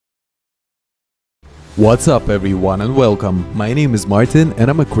What's up everyone and welcome. My name is Martin and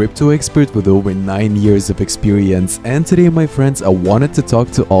I'm a crypto expert with over 9 years of experience, and today my friends I wanted to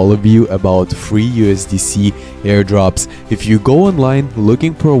talk to all of you about free USDC airdrops. If you go online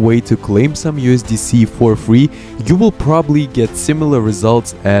looking for a way to claim some USDC for free, you will probably get similar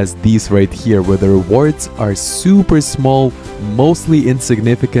results as these right here, where the rewards are super small, mostly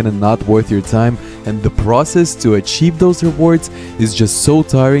insignificant and not worth your time, and the process to achieve those rewards is just so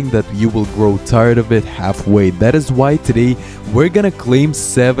tiring that you will grow tired of it halfway. That is why today we're gonna claim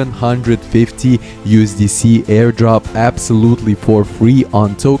 750 USDC airdrop absolutely for free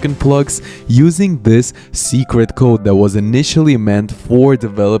on token plugs using this secret code that was initially meant for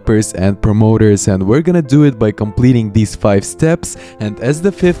developers and promoters, and we're gonna do it by completing these 5 steps. And as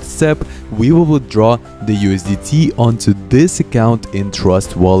the 5th step, we will withdraw the USDT onto this account in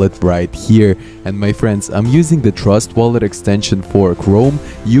Trust Wallet right here. And my friends, I'm using the Trust Wallet extension for Chrome.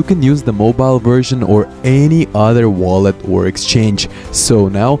 You can use the mobile version or any other wallet or exchange. So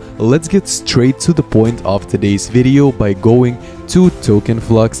now let's get straight to the point of today's video by going to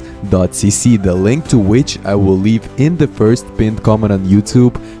tokenflux.cc, the link to which I will leave in the first pinned comment on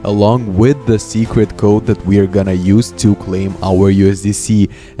YouTube, along with the secret code that we are gonna use to claim our USDC.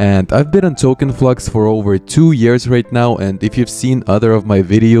 And I've been on Tokenflux for over 2 years right now, and if you've seen other of my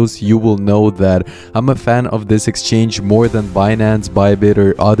videos, you will know that I'm a fan of this exchange more than Binance, Bybit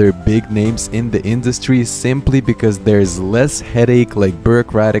or other big names in the industry, simply because there's less headache, like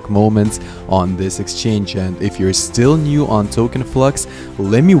bureaucratic moments on this exchange. And if you're still new on Tokenflux,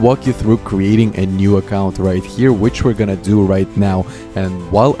 let me walk you through creating a new account right here, which we're gonna do right now. And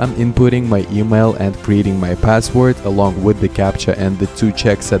while I'm inputting my email and creating my password along with the captcha and the 2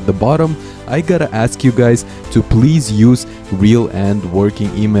 checks at the bottom, I gotta ask you guys to please use real and working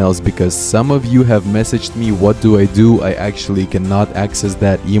emails, because some of you have messaged me, what do? I actually cannot access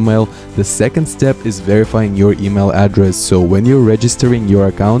that email. The second step is verifying your email address. So when you're registering your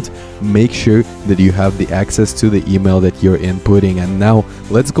account, make sure that you have the access to the email that you're inputting. And now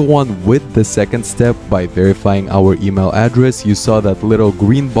let's go on with the second step by verifying our email address. You saw that little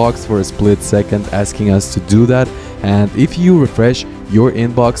green box for a split second asking us to do that, and if you refresh your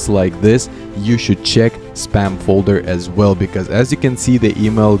inbox like this, you should check spam folder as well, because as you can see, the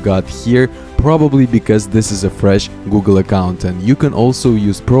email got here probably because this is a fresh Google account. And you can also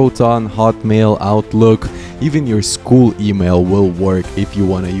use Proton, Hotmail, Outlook, even your school email will work if you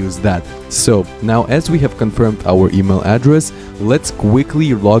want to use that. So now, as we have confirmed our email address, let's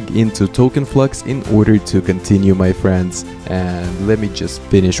quickly log into Tokenflux in order to continue, my friends. And let me just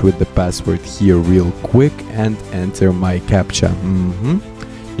finish with the password here real quick and enter my captcha.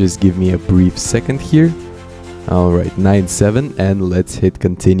 Just give me a brief second here. Alright, 97, and let's hit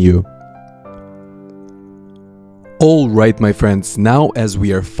continue. Alright my friends, now as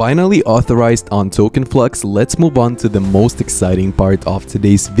we are finally authorized on Tokenflux, let's move on to the most exciting part of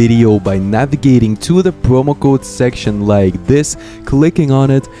today's video by navigating to the promo code section like this, clicking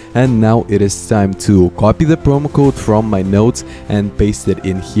on it, and now it is time to copy the promo code from my notes and paste it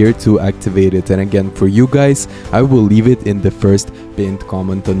in here to activate it. And again, for you guys, I will leave it in the first pinned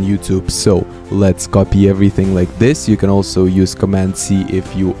comment on YouTube. So let's copy everything like this. You can also use Command C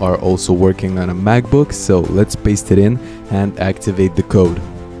if you are also working on a MacBook. So let's paste it in and activate the code.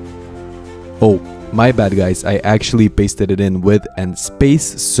 Oh, my bad guys, I actually pasted it in with and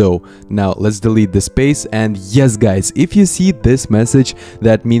space. So now let's delete the space. And yes guys, if you see this message,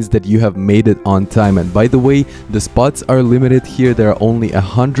 that means that you have made it on time. And by the way, the spots are limited here. There are only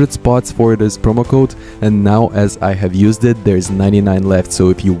 100 spots for this promo code, and now as I have used it, there's 99 left.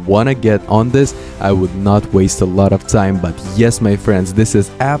 So if you want to get on this, I would not waste a lot of time. But yes my friends, this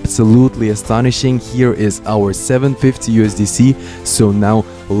is absolutely astonishing. Here is our 750 USDC. So now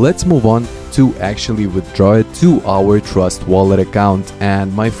let's move on to actually withdraw it to our Trust Wallet account.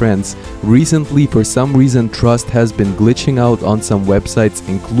 And my friends, recently for some reason Trust has been glitching out on some websites,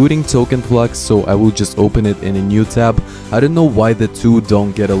 including Tokenflux, so I will just open it in a new tab. I don't know why the two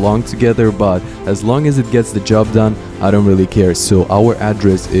don't get along together, but as long as it gets the job done, I don't really care. So our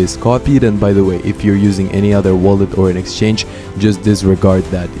address is copied, and by the way, if you're using any other wallet or an exchange, just disregard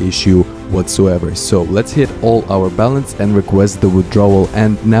that issue whatsoever. So let's hit all our balance and request the withdrawal.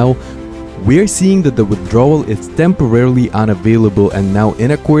 And now we are seeing that the withdrawal is temporarily unavailable, and now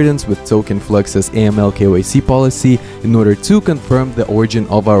in accordance with Tokenflux's AML KYC policy, in order to confirm the origin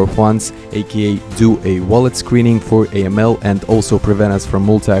of our funds, aka do a wallet screening for AML and also prevent us from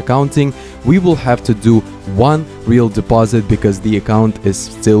multi-accounting, we will have to do one real deposit because the account is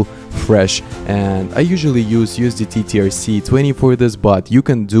still fresh. And I usually use USDT TRC20 for this, but you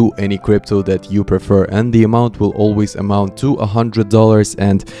can do any crypto that you prefer, and the amount will always amount to $100.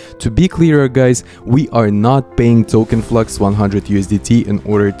 And to be clearer guys, we are not paying token flux 100 USDT in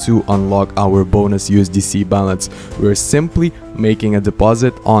order to unlock our bonus USDC balance. We're simply making a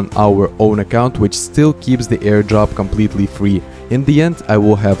deposit on our own account, which still keeps the airdrop completely free. In the end, I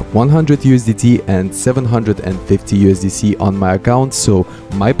will have 100 USDT and 750 USDC on my account, so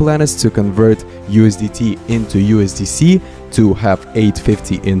my plan is to convert USDT into USDC to have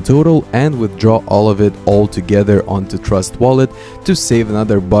 850 in total and withdraw all of it all together onto Trust Wallet to save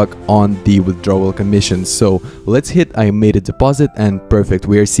another buck on the withdrawal commission. So let's hit I made a deposit, and perfect,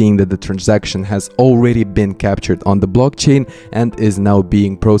 we are seeing that the transaction has already been captured on the blockchain and is now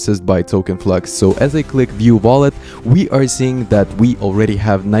being processed by Token Flux. So as I click view wallet, we are seeing that we already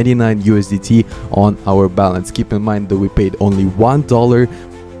have 99 USDT on our balance. Keep in mind that we paid only $1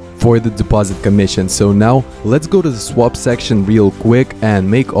 for the deposit commission. So now let's go to the swap section real quick and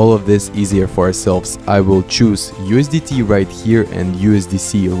make all of this easier for ourselves. I will choose USDT right here and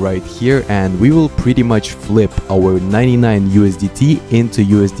USDC right here, and we will pretty much flip our 99 USDT into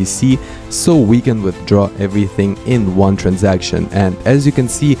USDC so we can withdraw everything in one transaction. And as you can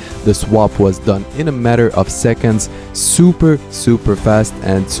see, the swap was done in a matter of seconds. Super fast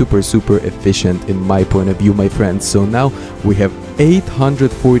and super efficient in my point of view, my friends. So now we have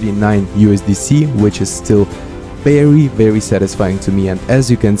 849 USDC, which is still very satisfying to me. And as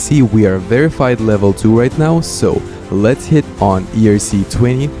you can see, we are verified level 2 right now. So let's hit on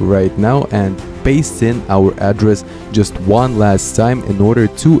ERC20 right now and paste in our address just one last time in order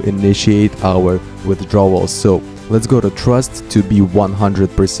to initiate our withdrawal. So let's go to trust to be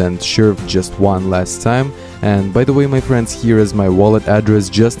 100% sure just one last time. And by the way, my friends, here is my wallet address,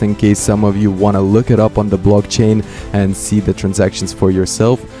 just in case some of you want to look it up on the blockchain and see the transactions for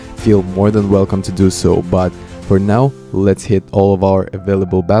yourself. Feel more than welcome to do so. But for now, let's hit all of our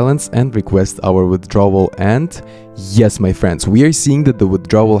available balance and request our withdrawal. And yes, my friends, we are seeing that the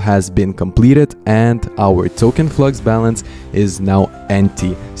withdrawal has been completed and our token flux balance is now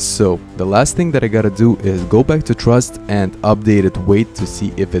empty. So the last thing that I gotta do is go back to trust and update it, wait to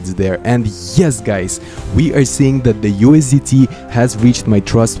see if it's there. And yes guys, we are seeing that the USDT has reached my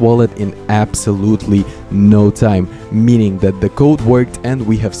trust wallet in absolutely no time, meaning that the code worked and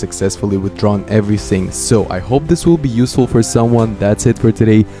we have successfully withdrawn everything. So I hope this will be useful for someone. That's it for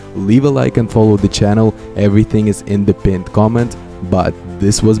today. Leave a like and follow the channel. Everything is in the pinned comment. But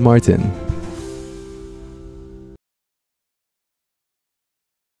this was Martin.